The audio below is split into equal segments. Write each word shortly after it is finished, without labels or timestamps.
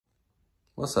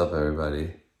What's up,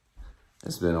 everybody?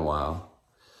 It's been a while.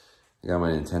 I got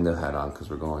my Nintendo hat on because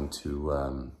we're going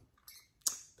to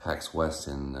PAX West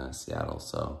in Seattle,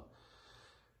 so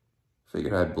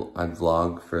figured I'd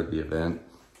vlog for the event.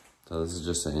 So this is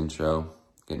just an intro,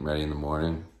 getting ready in the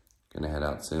morning. Gonna head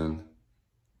out soon,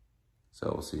 so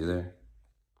we'll see you there.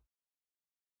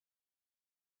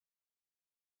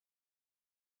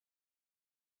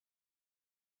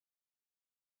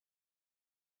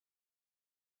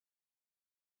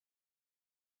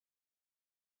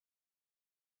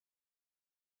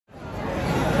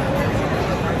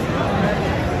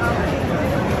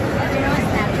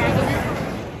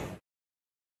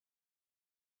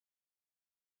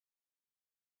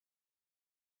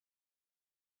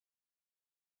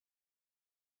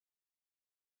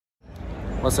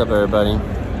 What's up, everybody?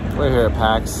 We're here at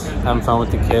PAX, having fun with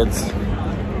the kids.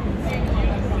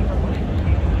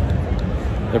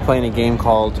 They're playing a game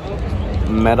called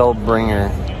Metal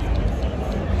Bringer.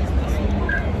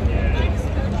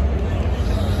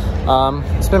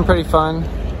 It's been pretty fun.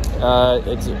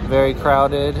 It's very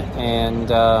crowded and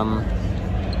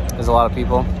there's a lot of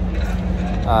people.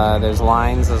 There's a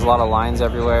lot of lines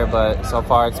everywhere, but so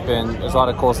far there's a lot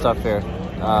of cool stuff here.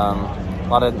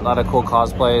 A lot of cool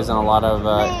cosplays and a lot of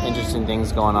interesting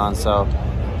things going on. So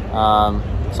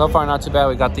so far not too bad.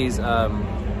 We got these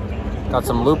got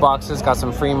some loot boxes, got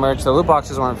some free merch. The loot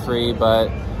boxes weren't free, but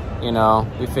you know,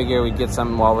 we figure we'd get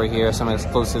something while we're here, some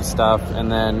exclusive stuff, and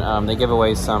then they give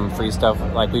away some free stuff.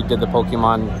 Like we did the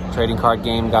Pokemon trading card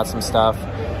game, got some stuff.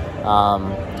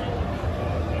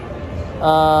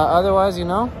 Otherwise, you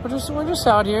know, we're just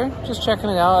out here, just checking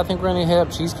it out. I think we're gonna hit up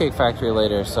Cheesecake Factory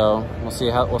later, so we'll see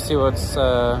how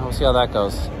that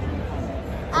goes.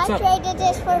 I traded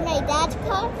this for my dad's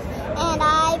car, and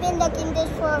I've been looking this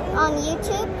on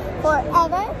YouTube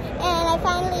forever, and I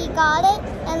finally got it.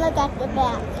 And look at the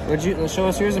back. Show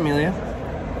us yours, Amelia?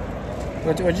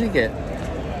 What'd you get? I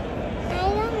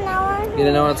don't know. You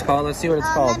don't know what it's called? Let's see what it's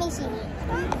called. Let me see.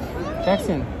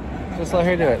 Jackson, just let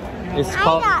her do it. It's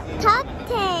called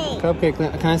cupcake. Cupcake.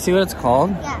 Can I see what it's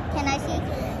called? Yeah, can I see?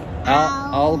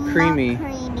 All creamy.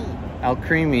 All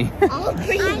creamy. All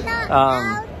creamy.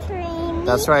 All creamy.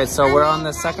 That's right. So we're on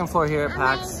the second floor here at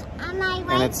PAX,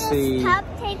 and it's the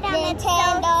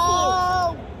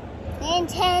Nintendo.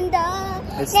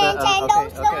 It's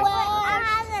Nintendo's the the one. I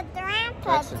have a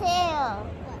grandpa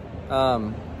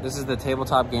too. This is the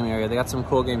tabletop gaming area. They got some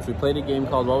cool games. We played a game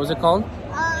called, what was it called?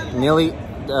 Dilly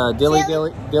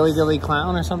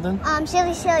Clown or something?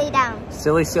 Silly Down.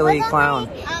 Silly Clown.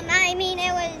 I mean,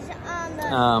 it was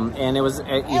and it was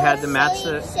you had to match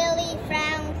the silly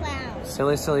frown clown.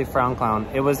 Silly Frown Clown.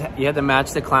 You had to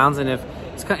match the clowns, and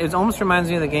it almost reminds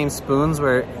me of the game Spoons,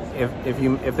 where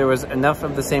if there was enough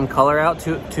of the same color out,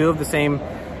 two of the same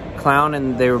clown,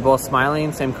 and they were both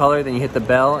smiling, same color, then you hit the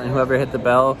bell, and whoever hit the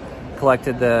bell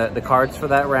collected the cards for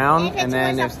that round. And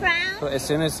then as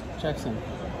soon as Jackson.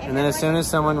 And then as soon as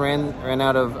someone ran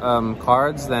out of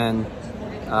cards, then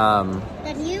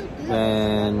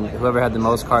whoever had the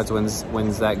most cards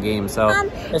wins that game. So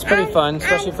it's pretty fun,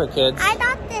 especially for kids. I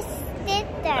got this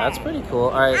sticker. That's pretty cool.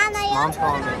 All right, Mom's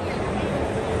calling me.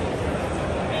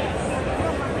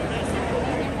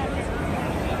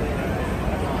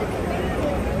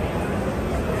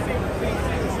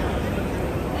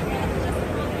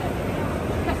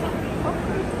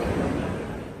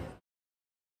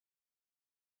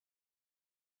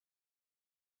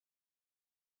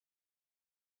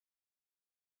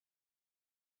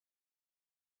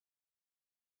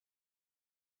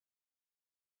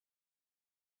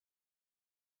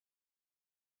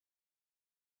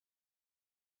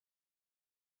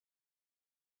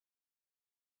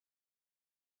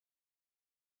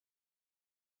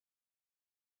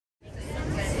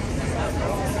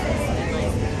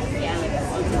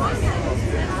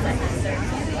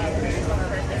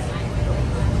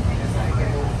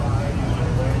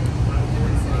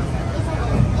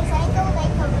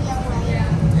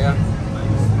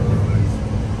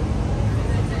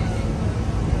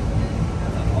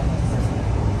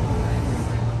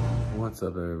 What's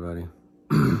up, everybody?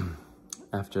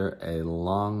 After a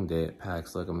long day at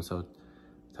PAX, look, I'm so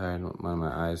tired,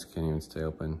 my eyes can't even stay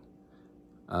open.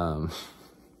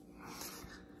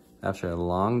 After a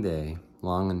long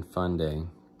and fun day,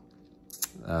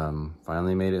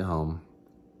 finally made it home.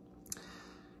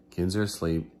 Kids are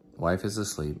asleep, wife is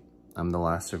asleep. I'm the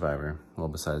last survivor. Well,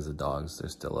 besides the dogs, they're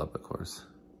still up, of course.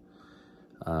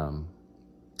 But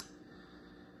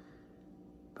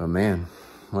man,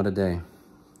 what a day.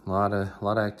 A lot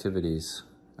of activities.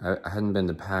 I hadn't been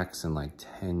to PAX in like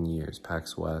 10 years.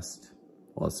 PAX West.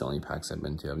 Well, it's the only PAX I've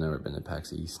been to. I've never been to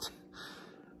PAX East.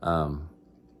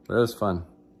 But it was fun.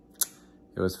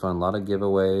 It was fun. A lot of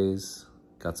giveaways.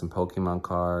 Got some Pokemon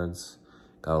cards.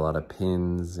 Got a lot of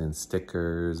pins and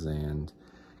stickers and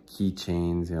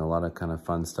keychains. You know, a lot of kind of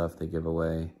fun stuff they give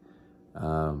away.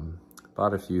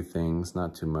 Bought a few things,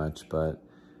 not too much, but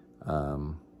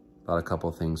bought a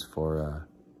couple things for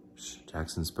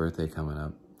Jackson's birthday coming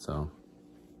up. So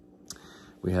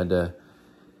we had to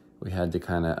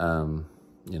kind of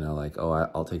you know, like, oh,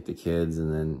 I'll take the kids,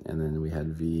 and then we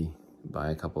had V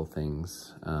buy a couple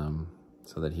things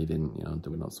so that he didn't, you know,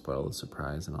 we don't spoil the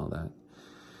surprise and all that.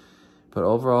 But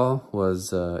overall,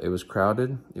 it was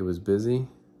crowded. It was busy.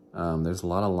 There's a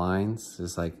lot of lines.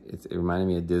 It's like it reminded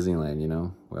me of Disneyland, you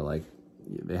know, where like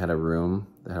they had a room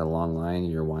that had a long line,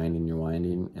 and you're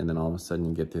winding, and then all of a sudden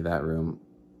you get through that room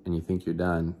and you think you're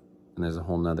done, and there's a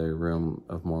whole nother room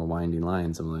of more winding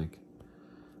lines. I'm like,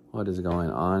 what is going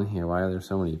on here? Why are there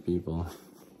so many people?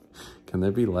 Can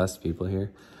there be less people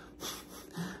here?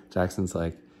 Jackson's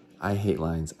like, I hate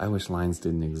lines. I wish lines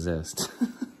didn't exist.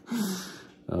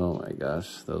 Oh my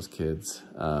gosh, those kids.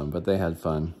 But they had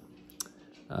fun.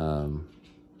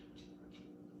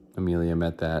 Amelia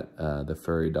met the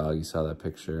furry dog. You saw that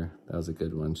picture. That was a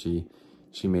good one. She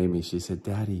made me, she said,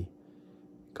 Daddy,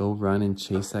 go run and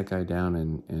chase that guy down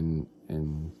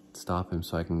and stop him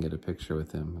so I can get a picture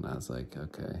with him. And I was like,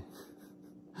 okay.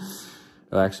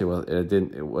 Well, actually, well,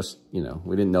 it was, you know,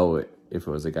 we didn't know if it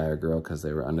was a guy or girl because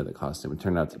they were under the costume. It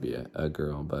turned out to be a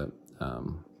girl, but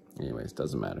anyways,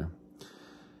 doesn't matter.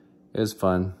 It was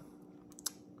fun.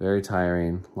 Very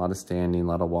tiring. A lot of standing, a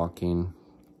lot of walking.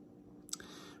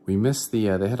 We missed they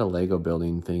had a Lego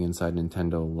building thing inside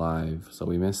Nintendo Live, so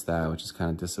we missed that, which is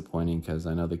kind of disappointing because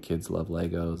I know the kids love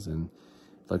Legos, and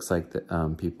it looks like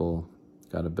people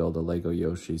got to build a Lego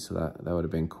Yoshi, so that would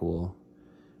have been cool.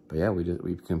 But yeah,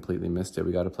 we completely missed it.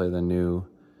 We got to play the new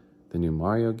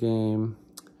Mario game.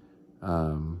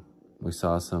 We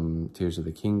saw some Tears of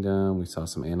the Kingdom. We saw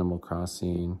some Animal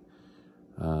Crossing.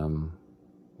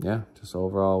 Yeah, just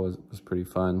overall was pretty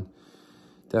fun.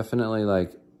 Definitely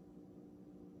like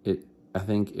it. I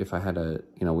think if I had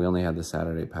you know, we only had the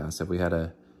Saturday pass. If we had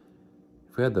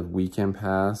the weekend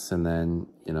pass, and then,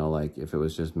 you know, like if it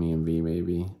was just me and V,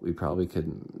 maybe we probably could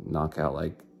knock out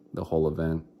like the whole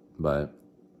event. But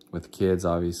with kids,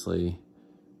 obviously,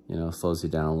 you know, slows you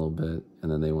down a little bit,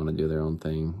 and then they want to do their own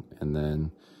thing. And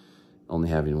then only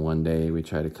having one day, we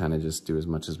try to kind of just do as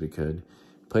much as we could.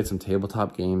 Played some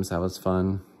tabletop games. That was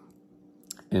fun.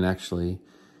 And actually,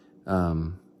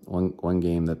 one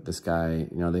game that this guy,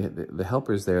 you know, the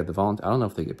helpers there, I don't know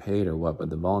if they get paid or what, but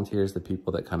the volunteers, the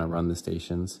people that kind of run the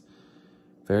stations,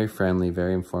 very friendly,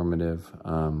 very informative.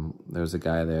 There was a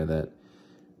guy there that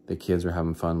the kids were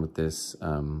having fun with this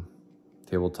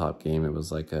tabletop game. It was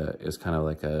kind of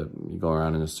like you go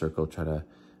around in a circle, try to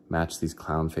match these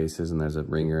clown faces, and there's a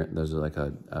ringer, there's like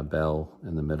a bell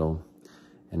in the middle,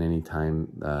 and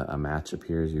anytime a match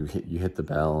appears, you hit the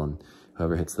bell, and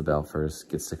whoever hits the bell first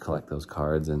gets to collect those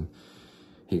cards. And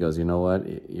he goes, you know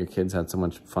what, your kids had so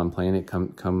much fun playing it,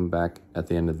 come back at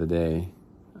the end of the day,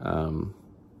 and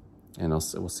we'll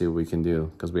see what we can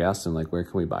do. Because we asked him, like, where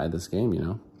can we buy this game, you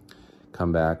know?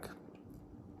 Come back.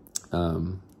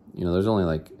 You know, there's only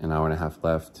like an hour and a half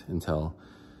left until,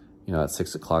 you know, at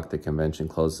 6 o'clock the convention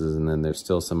closes, and then there's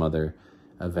still some other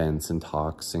events and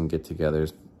talks and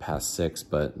get-togethers past 6,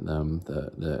 but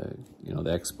the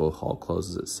expo hall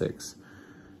closes at 6.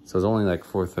 So it was only like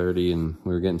 4:30, and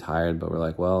we were getting tired, but we're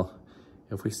like, well,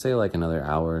 if we stay like another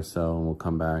hour or so, and we'll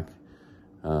come back.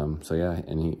 So yeah,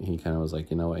 and he kind of was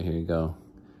like, you know what, here you go.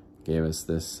 Gave us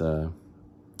this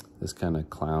kind of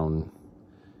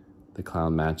the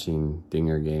clown matching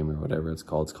dinger game or whatever it's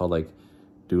called. It's called like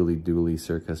Dooley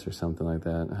Circus or something like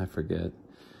that. I forget.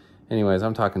 Anyways,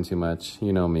 I'm talking too much.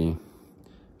 You know me.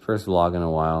 First vlog in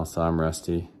a while, so I'm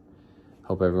rusty.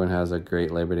 Hope everyone has a great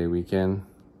Labor Day weekend.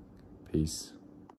 Peace.